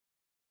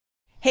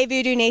Hey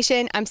Voodoo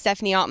Nation, I'm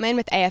Stephanie Altman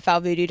with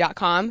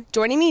AFLVoodoo.com.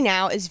 Joining me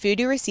now is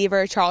Voodoo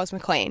receiver Charles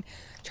McClain.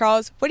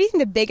 Charles, what do you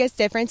think the biggest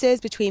difference is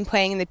between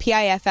playing in the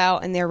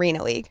PIFL and the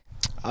Arena League?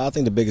 I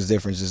think the biggest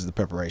difference is the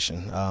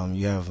preparation.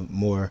 You have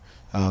more,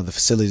 the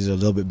facilities are a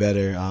little bit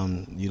better,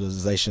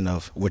 utilization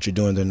of what you're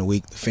doing during the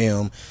week, the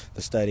film,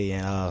 the study,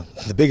 and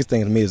the biggest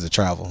thing to me is the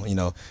travel. You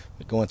know,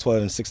 going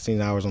 12 and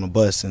 16 hours on a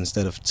bus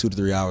instead of 2 to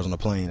 3 hours on a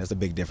plane, that's a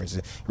big difference.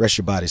 It rests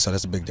your body, so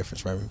that's a big difference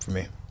for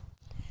me.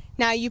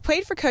 Now, you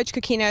played for Coach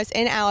Coquinos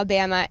in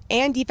Alabama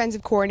and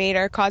defensive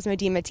coordinator Cosmo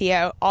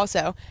DiMatteo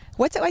also.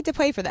 What's it like to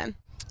play for them?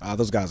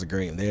 Those guys are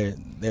great.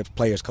 They're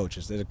players,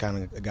 coaches. They're the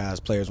kind of guys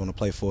players want to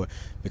play for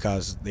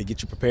because they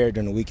get you prepared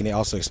during the week and they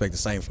also expect the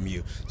same from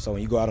you. So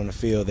when you go out on the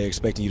field, they're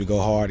expecting you to go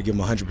hard, to give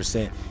them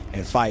 100%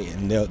 and fight,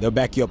 and they'll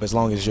back you up as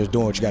long as you're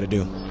doing what you got to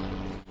do.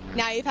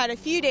 Now, you've had a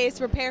few days to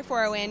prepare for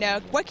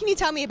Orlando. What can you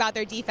tell me about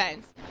their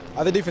defense?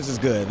 The defense is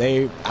good.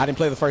 I didn't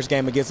play the first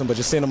game against them, but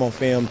just seeing them on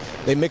film,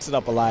 they mix it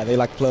up a lot. They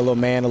like to play a little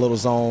man, a little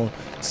zone.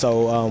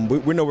 So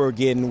we know where we're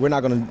getting. We're not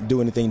going to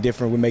do anything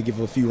different. We may give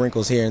a few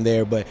wrinkles here and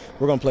there, but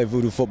we're going to play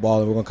Voodoo football,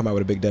 and we're going to come out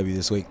with a big W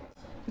this week.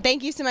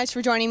 Thank you so much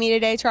for joining me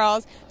today,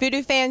 Charles.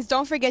 Voodoo fans,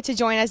 don't forget to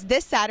join us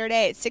this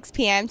Saturday at 6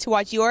 p.m. to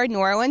watch your New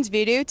Orleans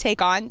Voodoo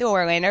take on the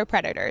Orlando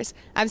Predators.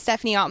 I'm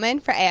Stephanie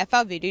Altman for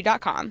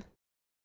AFLVoodoo.com.